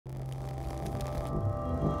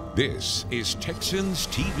This is Texans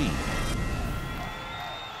TV.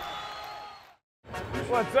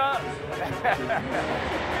 What's up?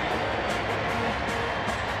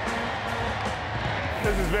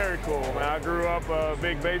 This is very cool, man. I grew up a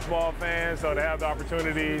big baseball fan, so to have the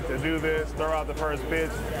opportunity to do this, throw out the first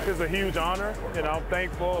pitch, is a huge honor. You know, I'm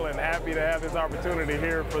thankful and happy to have this opportunity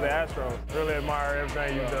here for the Astros. Really admire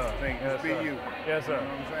everything you've done. Thank you. Yes, Be sir. you. Yes, sir. You know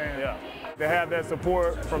what I'm saying? Yeah. To have that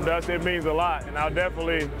support from Dusty, it means a lot, and I'll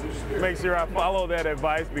definitely make sure I follow that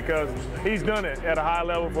advice because he's done it at a high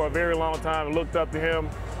level for a very long time and looked up to him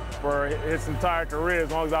for his entire career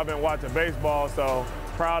as long as I've been watching baseball, so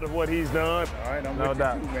proud of what he's done. All right, I'm no with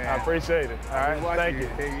doubt. you too, man. I appreciate it. All right, thank you.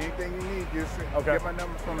 Hey, anything you need, just Okay. get my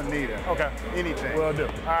number from Anita. Okay. Anything. Will do.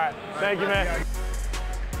 All right, thank you, man.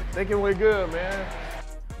 Thinking we're good, man.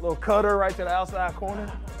 Little cutter right to the outside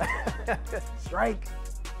corner. Strike.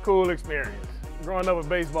 Cool experience. Growing up a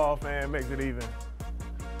baseball fan makes it even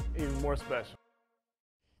more special.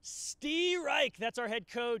 Steve Reich, that's our head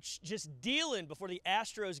coach, just dealing before the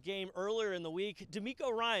Astros game earlier in the week.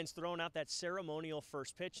 DeMeco Ryans throwing out that ceremonial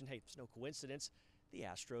first pitch, and hey, it's no coincidence, the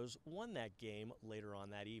Astros won that game later on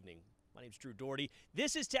that evening. My name's Drew Doherty.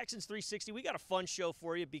 This is Texans 360. We got a fun show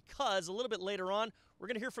for you because a little bit later on, we're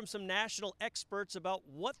going to hear from some national experts about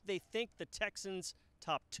what they think the Texans'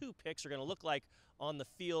 top 2 picks are going to look like on the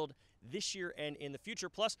field this year and in the future.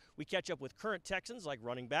 Plus, we catch up with current Texans like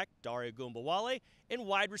running back Dare Ogunbowale and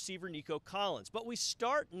wide receiver Nico Collins. But we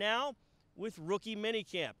start now with rookie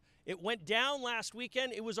minicamp. It went down last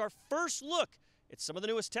weekend. It was our first look at some of the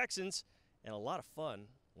newest Texans, and a lot of fun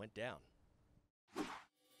went down.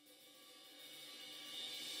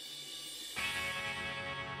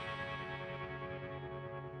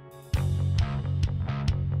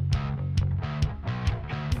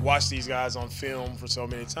 Watched these guys on film for so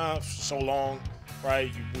many times, so long,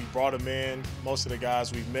 right? We brought them in. Most of the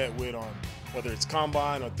guys we've met with on whether it's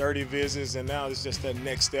combine or 30 visits, and now it's just that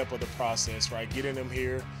next step of the process, right? Getting them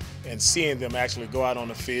here and seeing them actually go out on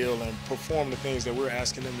the field and perform the things that we're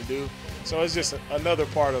asking them to do. So it's just another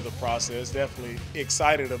part of the process. Definitely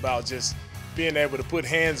excited about just being able to put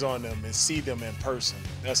hands on them and see them in person.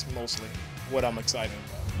 That's mostly what I'm excited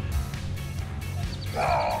about.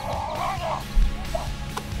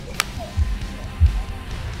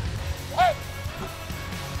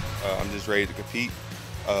 I'm just ready to compete.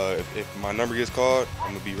 If my number gets called,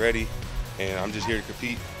 I'm gonna be ready, and I'm just here to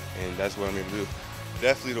compete, and that's what I'm here to do.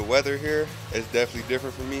 Definitely the weather here is definitely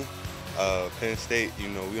different for me. Penn State, you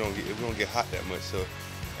know, we don't get hot that much, so.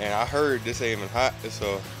 And I heard this ain't even hot,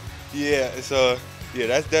 so yeah, yeah,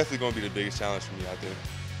 that's definitely gonna be the biggest challenge for me out there.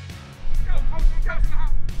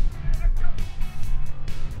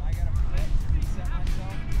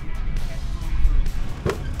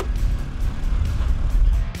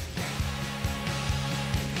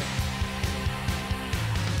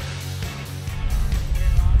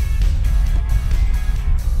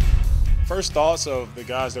 First thoughts of the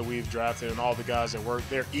guys that we've drafted and all the guys that work,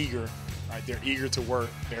 they're eager, right? They're eager to work.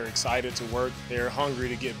 They're excited to work. They're hungry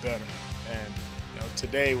to get better. And you know,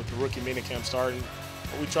 today with the rookie minicamp starting,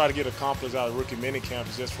 what we try to get accomplished out of rookie minicamp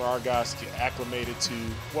is just for our guys to get acclimated to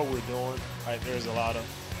what we're doing, right? There's a lot of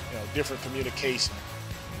different communication.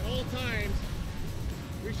 At all times,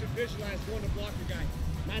 we should visualize going to block the guy,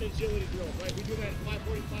 not agility drills, right? We do that at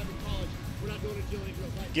 545 in college. We're not doing agility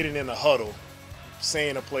drills. Right? Getting in the huddle,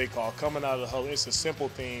 saying a play call, coming out of the huddle, it's the simple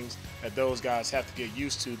things that those guys have to get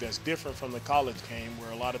used to that's different from the college game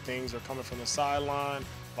where a lot of things are coming from the sideline,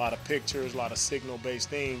 a lot of pictures, a lot of signal-based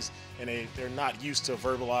things, and they're not used to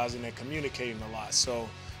verbalizing and communicating a lot. So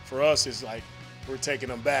for us, it's like we're taking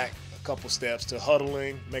them back a couple steps to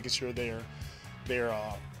huddling, making sure they're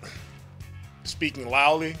speaking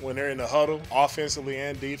loudly when they're in the huddle, offensively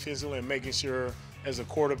and defensively, and making sure as a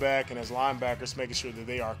quarterback and as linebackers, making sure that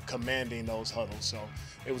they are commanding those huddles. So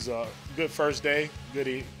it was a good first day,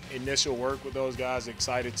 good initial work with those guys,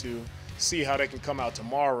 excited to see how they can come out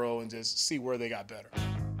tomorrow and just see where they got better.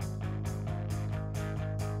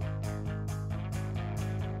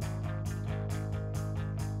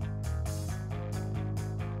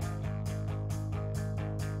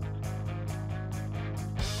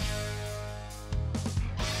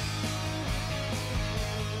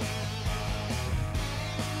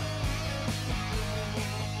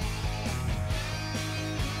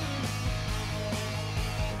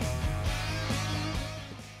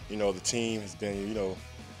 You know, the team has been,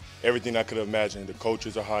 everything I could have imagined. The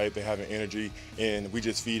coaches are hyped, they have an energy, and we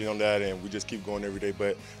just feed on that, and we just keep going every day.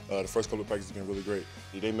 But the first couple of practices have been really great.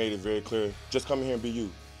 They made it very clear, just come in here and be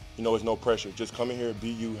you. It's no pressure. Just come in here, be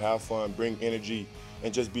you, have fun, bring energy,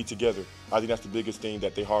 and just be together. I think that's the biggest thing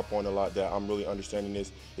that they harp on a lot that I'm really understanding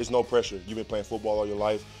is there's no pressure. You've been playing football all your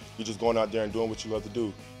life. You're just going out there and doing what you love to do,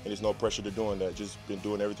 and there's no pressure to doing that. Just been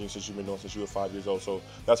doing everything since you've been doing since you were 5 years old. So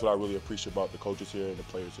that's what I really appreciate about the coaches here and the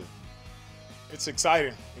players here. It's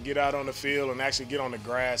exciting to get out on the field and actually get on the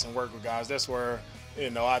grass and work with guys. That's where, you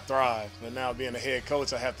know, I thrive. But now being a head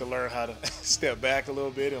coach, I have to learn how to step back a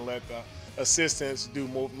little bit and let the assistants do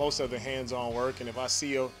most of the hands-on work. And if I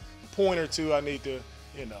see a point or two I need to,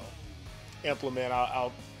 you know, implement,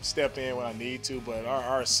 I'll step in when I need to. But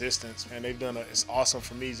our assistants, man, they've done it's awesome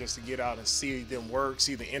for me just to get out and see them work,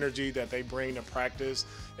 see the energy that they bring to practice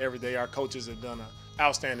every day. Our coaches have done an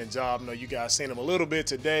outstanding job. I know you guys seen them a little bit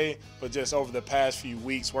today, but just over the past few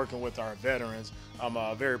weeks working with our veterans, I'm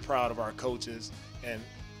very proud of our coaches and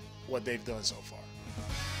what they've done so far.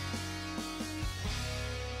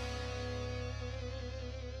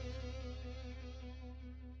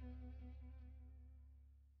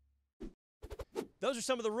 Those are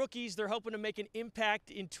some of the rookies. They're hoping to make an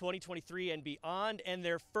impact in 2023 and beyond, and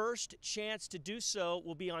their first chance to do so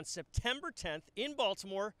will be on September 10th in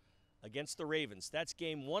Baltimore against the Ravens. That's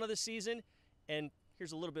game 1 of the season, and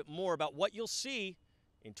here's a little bit more about what you'll see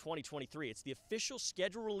in 2023. It's the official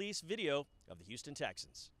schedule release video of the Houston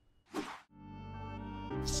Texans.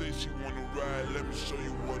 Say she wanna ride, let me show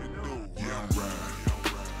you what to do. Yeah, I'm riding.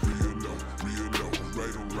 Real low,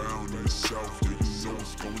 right around in the south. Yeah, you know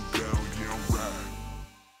what's going down. Yeah, I'm riding.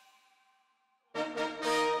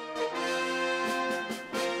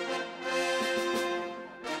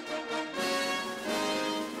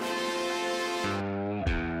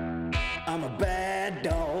 I'm a bad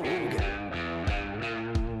dog,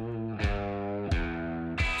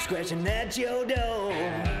 scratching at your door.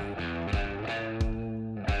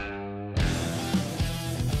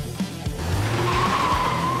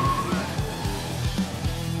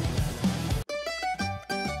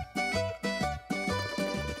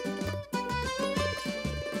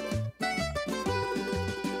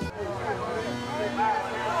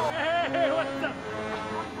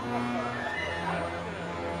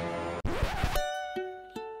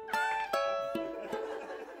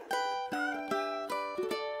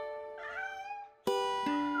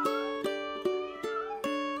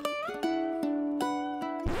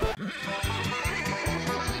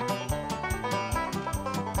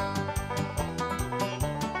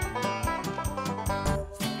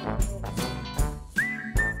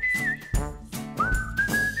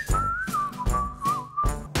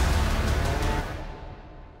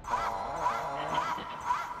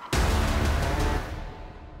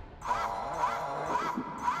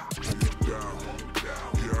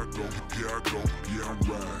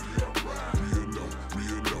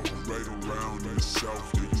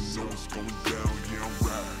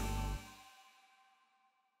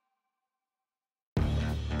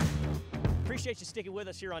 Appreciate you sticking with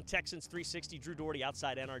us here on Texans 360. Drew Doherty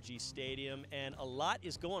outside NRG Stadium, and a lot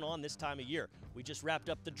is going on this time of year. We just wrapped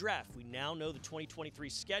up the draft. We now know the 2023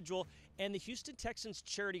 schedule, and the Houston Texans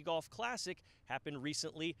Charity Golf Classic happened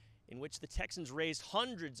recently, in which the Texans raised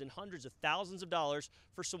hundreds and hundreds of thousands of dollars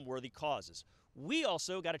for some worthy causes. We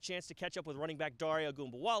also got a chance to catch up with running back Dare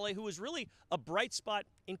Ogunbowale, who was really a bright spot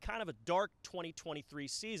in kind of a dark 2023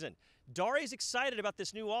 season. Dare is excited about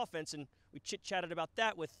this new offense, and we chit-chatted about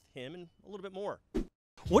that with him and a little bit more.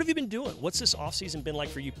 What have you been doing? What's this offseason been like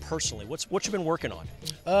for you personally? What you been working on?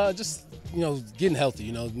 Just, getting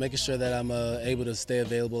healthy, making sure that I'm able to stay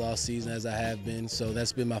available all season as I have been. So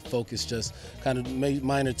that's been my focus, just kind of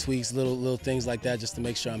minor tweaks, little things like that just to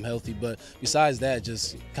make sure I'm healthy. But besides that,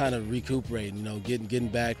 just kind of recuperating, getting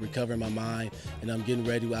back, recovering my mind, and I'm getting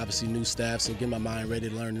ready with obviously new staff, so getting my mind ready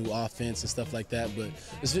to learn new offense and stuff like that. But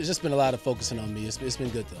it's just been a lot of focusing on me. It's been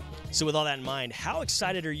good, though. So with all that in mind, how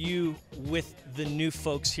excited are you with the new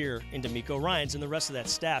folks here in DeMeco Ryans and the rest of that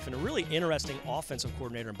staff, and a really interesting offensive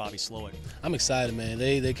coordinator in Bobby Slowick? I'm excited, man.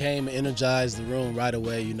 They came and energized the room right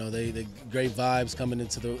away. They great vibes coming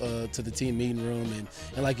into the to the team meeting room,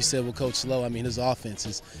 and like you said with Coach Slow, I mean his offense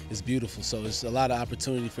is beautiful. So it's a lot of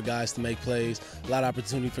opportunity for guys to make plays, a lot of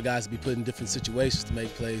opportunity for guys to be put in different situations to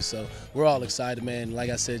make plays. So we're all excited, man. Like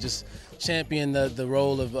I said, just champion the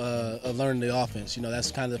role of learning the offense.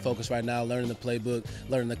 That's kind of the focus right now, learning the playbook,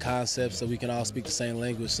 learning the concepts so we can all speak the same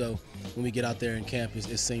language. So when we get out there in camp,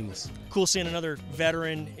 it's seamless. Cool seeing another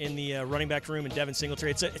veteran in the running back room in Devin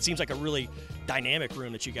Singletary. It seems like a really dynamic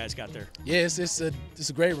room that you guys got there. Yeah, it's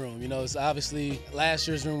a great room. It's obviously last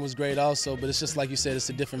year's room was great also, but it's just like you said, it's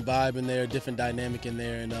a different vibe in there, a different dynamic in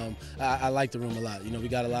there, and I like the room a lot. We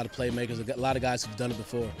got a lot of playmakers, a lot of guys who've done it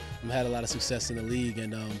before, and had a lot of success in the league,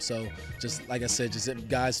 and so just like I said, just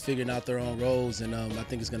guys figuring out their own roles, and I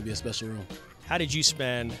think it's going to be a special room. how did you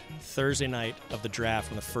spend Thursday night of the draft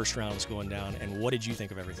when the first round was going down, and what did you think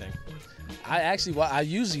of everything? I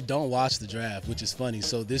usually don't watch the draft, which is funny.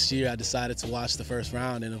 So this year I decided to watch the first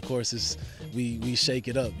round, and of course we shake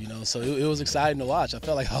it up, you know. So it was exciting to watch. I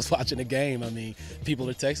felt like I was watching a game. I mean, people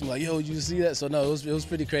are texting me like, "Yo, did you see that?" So no, it was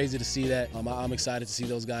pretty crazy to see that. I'm excited to see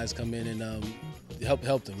those guys come in and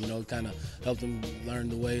help them, you know, kind of help them learn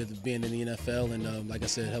the way of being in the NFL, and like I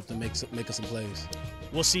said, help them make us some plays.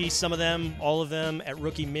 We'll see some of them, all of them, at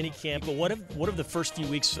rookie minicamp. But what have the first few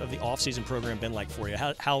weeks of the offseason program been like for you?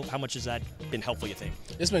 How much has that been helpful, you think?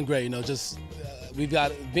 It's been great, you know. Just we've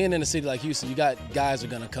got, being in a city like Houston, you got guys are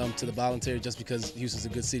going to come to the voluntary just because Houston's a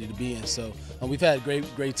good city to be in. So we've had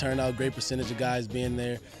great turnout, great percentage of guys being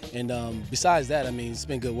there. And besides that, I mean, it's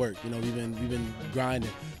been good work. You know, we've been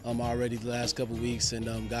grinding already the last couple of weeks, and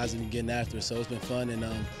guys have been getting after it. So it's been fun. And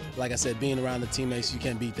like I said, being around the teammates, you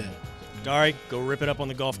can't beat that. Dari, go rip it up on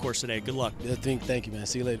the golf course today. Good luck. Yeah, thank you, man.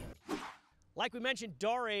 See you later. Like we mentioned,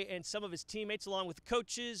 Dari and some of his teammates, along with the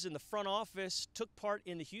coaches and the front office, took part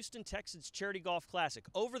in the Houston Texans Charity Golf Classic.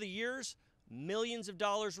 Over the years, millions of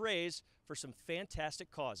dollars raised for some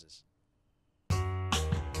fantastic causes.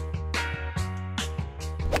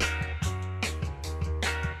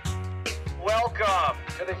 Welcome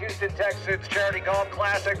to the Houston Texans Charity Golf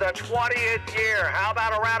Classic, the 20th year. How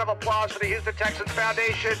about a round of applause for the Houston Texans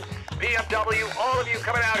Foundation, BMW, all of you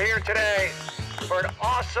coming out here today for an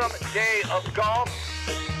awesome day of golf.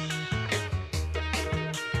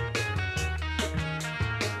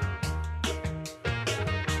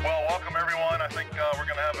 Well, welcome everyone. I think we're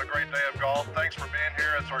going to have a great day of golf. Thanks for being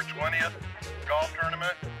here. It's our 20th golf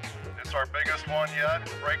tournament. It's our biggest one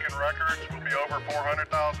yet, breaking records. We'll be over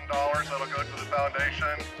 $400,000. That'll go to the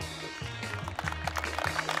foundation.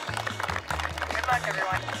 Good luck,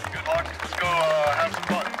 everyone. Good luck. Let's go have some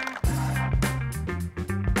fun.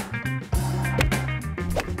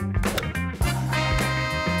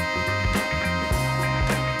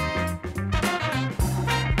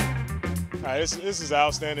 All right, this is an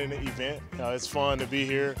outstanding event. It's fun to be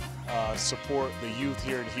here, support the youth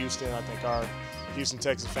here in Houston. I think our Houston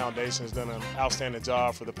Texans Foundation has done an outstanding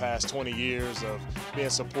job for the past 20 years of being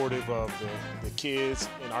supportive of the kids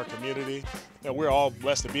in our community. We're all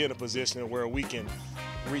blessed to be in a position where we can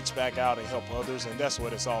reach back out and help others, and that's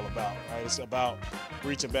what it's all about, right? It's about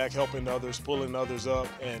reaching back, helping others, pulling others up,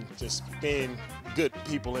 and just being good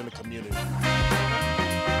people in the community.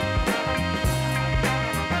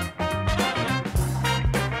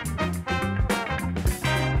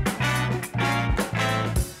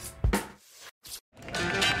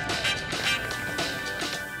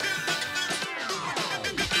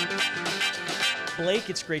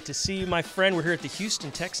 Blake, it's great to see you, my friend. We're here at the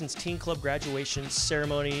Houston Texans Teen Club graduation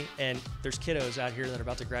ceremony, and there's kiddos out here that are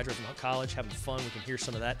about to graduate from college, having fun. We can hear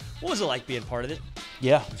some of that. What was it like being part of it?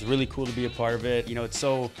 Yeah, it's really cool to be a part of it. You know, it's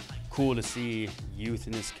so cool to see youth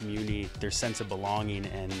in this community, their sense of belonging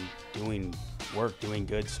and doing work, doing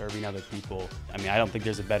good, serving other people. I mean, I don't think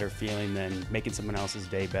there's a better feeling than making someone else's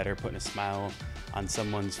day better, putting a smile on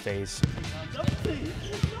someone's face.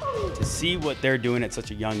 To see what they're doing at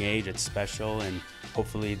such a young age, it's special, and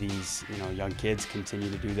hopefully these young kids continue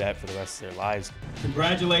to do that for the rest of their lives.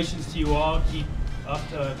 Congratulations to you all. Keep up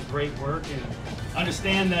the great work, and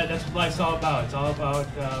understand that that's what life's all about. It's all about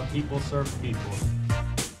people serving people.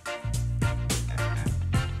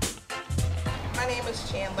 My name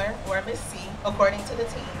is Chandler, or Miss C, according to the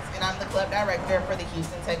teams, and I'm the club director for the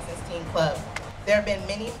Houston Texans Teen Club. There have been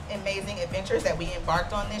many amazing adventures that we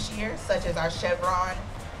embarked on this year, such as our Chevron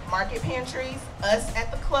market pantries, us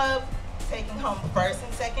at the club taking home first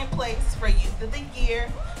and second place for Youth of the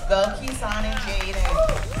Year. Go Keeson and Jaden.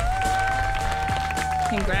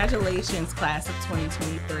 Congratulations, class of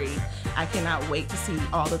 2023. I cannot wait to see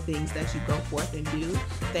all the things that you go forth and do.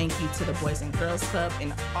 Thank you to the Boys and Girls Club,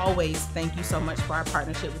 and always thank you so much for our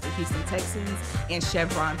partnership with the Houston Texans and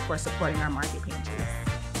Chevron for supporting our market pantries.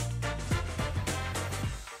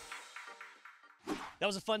 That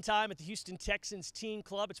was a fun time at the Houston Texans Teen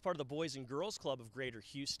Club. It's part of the Boys and Girls Club of Greater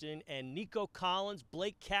Houston. And Nico Collins,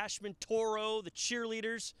 Blake Cashman, TORO, the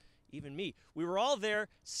cheerleaders, even me. We were all there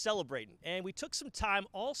celebrating. And we took some time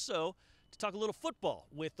also to talk a little football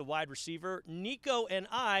with the wide receiver. Nico and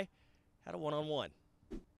I had a one-on-one.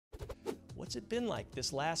 What's it been like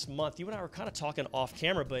this last month? You and I were kind of talking off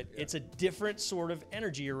camera, but it's a different sort of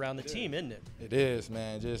energy around the team, isn't it? It is,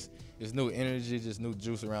 man. Just new energy, just new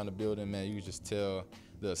juice around the building, man. You can just tell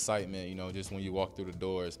the excitement, just when you walk through the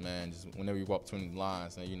doors, man. Just whenever you walk between the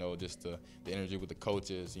lines, and just the energy with the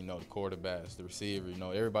coaches, the quarterbacks, the receiver,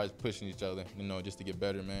 everybody's pushing each other, just to get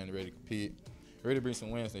better, man. Ready to compete, ready to bring some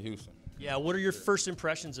wins to Houston. Yeah, what are your first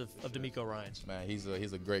impressions of DeMeco Ryans? Man, he's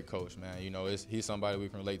a great coach, man. You know, he's somebody we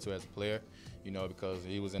can relate to as a player, you know, because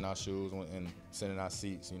he was in our shoes and sitting in our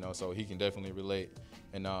seats, you know, so he can definitely relate.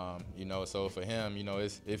 And, you know, so for him, you know,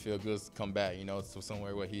 it feels good to come back, you know, to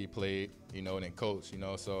somewhere where he played, you know, and then coach, you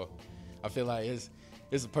know. So I feel like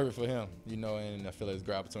it's perfect for him, you know, and I feel like it's a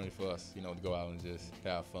great opportunity for us, you know, to go out and just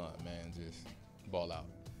have fun, man, just ball out.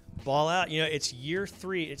 Ball out. You know, it's year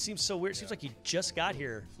 3. It seems so weird. It seems like you just got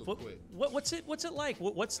here. What's it like?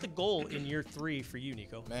 What's the goal in year 3 for you,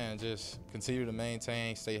 Nico? Man, just continue to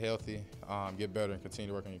maintain, stay healthy, get better, and continue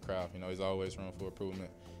to work on your craft. You know, there's always room for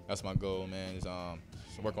improvement. That's my goal, man. Is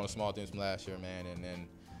work on the small things from last year, man, and then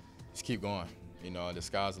just keep going. You know, the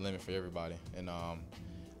sky's the limit for everybody, and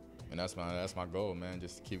that's my goal, man.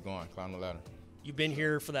 Just keep going, climb the ladder. You've been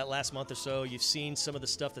here for that last month or so. You've seen some of the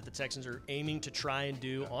stuff that the Texans are aiming to try and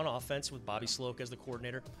do on offense with Bobby Sloak as the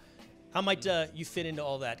coordinator. How might you fit into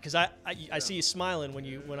all that? Because I see you smiling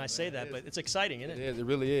when I say that, but it's exciting, isn't it? It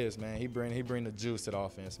really is, man. He bring the juice to the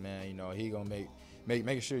offense, man. You know, he gonna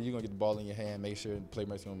making sure you're gonna get the ball in your hand, make sure the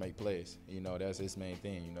playmaker's gonna make plays. You know, that's his main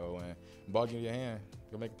thing. You know, when the ball get in your hand,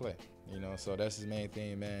 you'll make a play. You know, so that's his main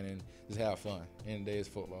thing, man, and just have fun. End of the day is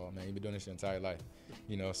football, man. You've been doing this your entire life.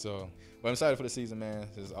 You know, so but I'm excited for the season, man.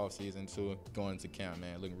 This off season too, going into camp,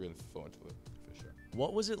 man. Looking really forward to it for sure.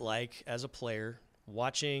 What was it like as a player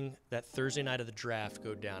watching that Thursday night of the draft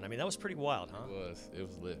go down? I mean, that was pretty wild, huh? It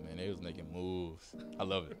was lit, man. They was making moves. I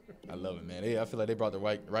love it, man. I feel like they brought the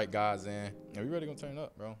right guys in, and we really gonna turn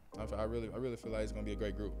up, bro. I really feel like it's gonna be a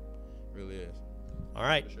great group. It really is. All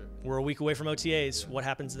right, sure. We're a week away from OTAs. What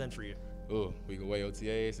happens then for you? Ooh, week away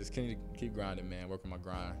OTAs. Just keep grinding, man. Work on my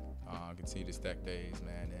grind. Continue to stack days,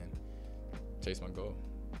 man, and chase my goal.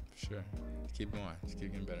 For sure. Just keep going. Just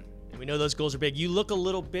keep getting better. And we know those goals are big. You look a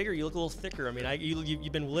little bigger. You look a little thicker. I mean,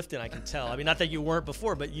 you've been lifting, I can tell. I mean, not that you weren't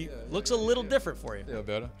before, but looks a little different for you.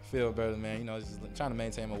 Feel better, man. You know, just trying to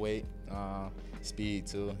maintain my weight, speed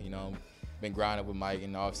too. You know, been grinding with Mike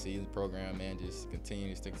in the off-season program, man. Just continue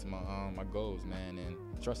to stick to my goals, man, and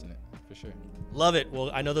trusting it for sure. Love it. Well,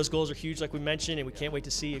 I know those goals are huge, like we mentioned, and we can't wait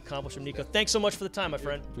to see you accomplish them, Nico. Thanks so much for the time, my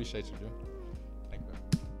friend. Appreciate you, Joe. Thank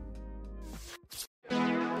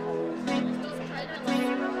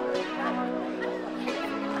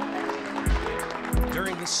you.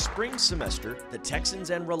 During the spring semester, the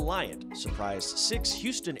Texans and Reliant surprised 6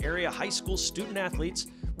 Houston area high school student athletes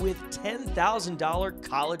with $10,000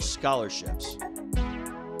 college scholarships.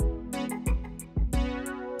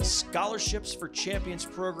 The Scholarships for Champions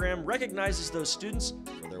program recognizes those students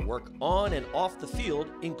for their work on and off the field,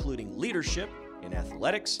 including leadership in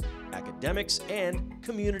athletics, academics, and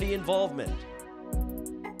community involvement.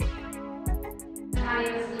 My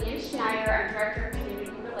name is Leah Schneider. I'm Director of Community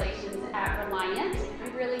Relations at Reliant. We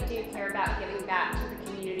really do care about giving back to the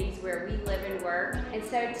communities where we live and work. And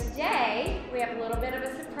so today, we have a little bit of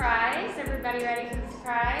a surprise. Everybody ready for the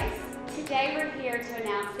surprise? Today we're here to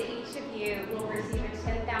announce that each of you will receive a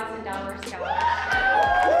 $10,000 scholarship.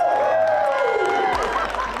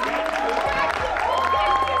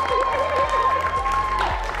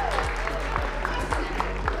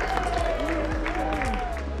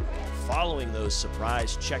 Following those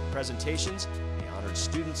surprise check presentations, the honored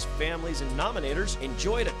students, families, and nominators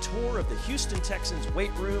enjoyed a tour of the Houston Texans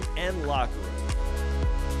weight room and locker room.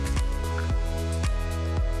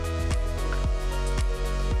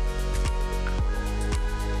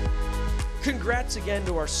 Congrats again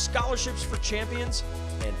to our Scholarships for Champions,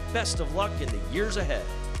 and best of luck in the years ahead.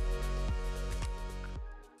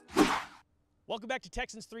 Welcome back to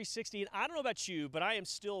Texans 360, and I don't know about you, but I am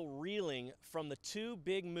still reeling from the 2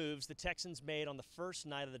 big moves the Texans made on the first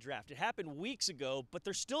night of the draft. It happened weeks ago, but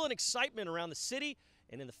there's still an excitement around the city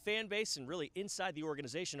and in the fan base and really inside the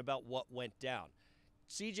organization about what went down.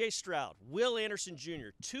 C.J. Stroud, Will Anderson Jr.,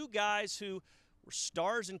 2 guys who were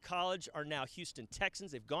stars in college, are now Houston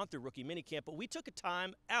Texans. They've gone through rookie minicamp, but we took a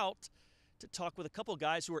time out to talk with a couple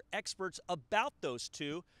guys who are experts about those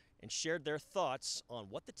 2 and shared their thoughts on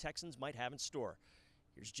what the Texans might have in store.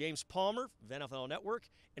 Here's James Palmer of NFL Network,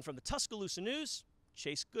 and from the Tuscaloosa News,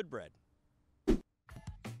 Chase Goodbread.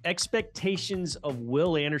 Expectations of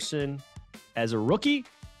Will Anderson as a rookie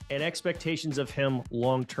and expectations of him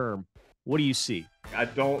long-term. What do you see? I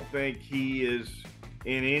don't think he is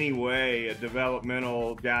in any way a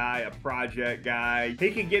developmental guy, a project guy.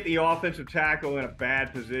 He can get the offensive tackle in a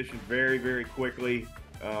bad position very, very quickly.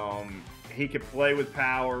 He can play with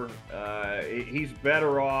power. He's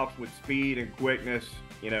better off with speed and quickness,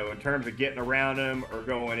 you know, in terms of getting around him or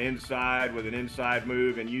going inside with an inside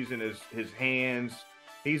move and using his hands.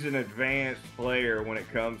 He's an advanced player when it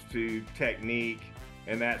comes to technique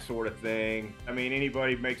and that sort of thing. I mean,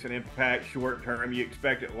 anybody makes an impact short term, you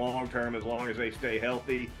expect it long term as long as they stay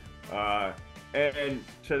healthy. And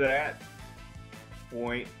to that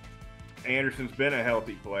point, Anderson's been a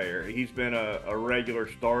healthy player. He's been a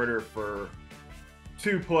regular starter for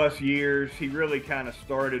 2+ years. He really kind of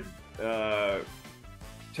started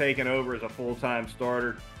taking over as a full-time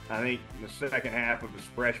starter, I think, in the second half of his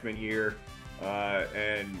freshman year.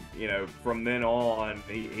 And, you know, from then on,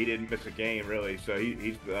 he didn't miss a game, really. So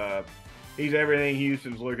he's everything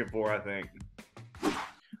Houston's looking for, I think.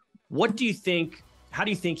 What do you think, how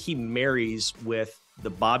do you think he marries with the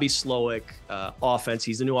Bobby Slowick offense?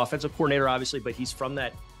 He's the new offensive coordinator, obviously, but he's from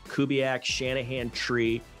that Kubiak, Shanahan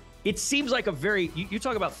tree. It seems like a very, you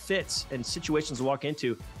talk about fits and situations to walk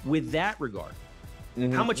into with that regard.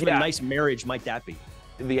 Mm-hmm. How much of a nice marriage might that be?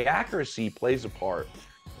 The accuracy plays a part.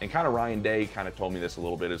 And kind of Ryan Day kind of told me this a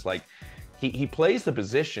little bit. Is like he plays the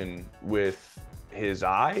position with his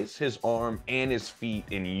eyes, his arm, and his feet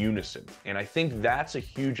in unison. And I think that's a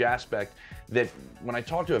huge aspect that when I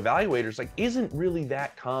talk to evaluators, like isn't really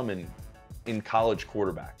that common in college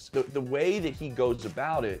quarterbacks. The way that he goes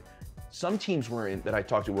about it, some teams that I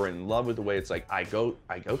talked to were in love with the way it's like I go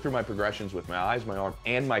through my progressions with my eyes, my arm,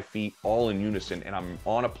 and my feet all in unison, and I'm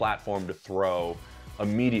on a platform to throw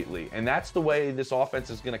immediately. And that's the way this offense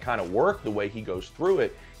is going to kind of work, the way he goes through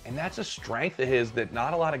it. And that's a strength of his that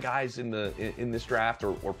not a lot of guys in this draft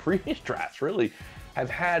or previous drafts really have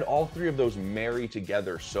had all three of those marry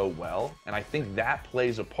together so well. And I think that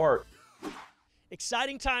plays a part.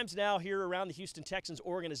 Exciting times now here around the Houston Texans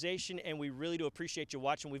organization, and we really do appreciate you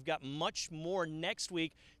watching. We've got much more next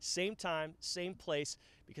week, same time, same place,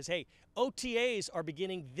 because, hey, OTAs are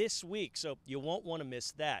beginning this week, so you won't want to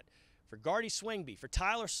miss that. For Gardy Swingby, for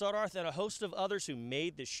Tyler Sudarth, and a host of others who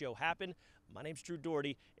made this show happen, my name's Drew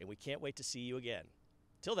Doherty, and we can't wait to see you again.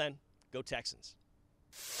 Till then, go Texans.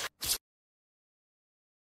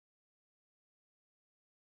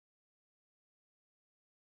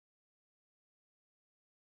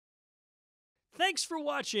 Thanks for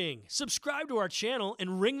watching. Subscribe to our channel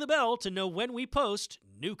and ring the bell to know when we post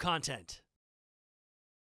new content.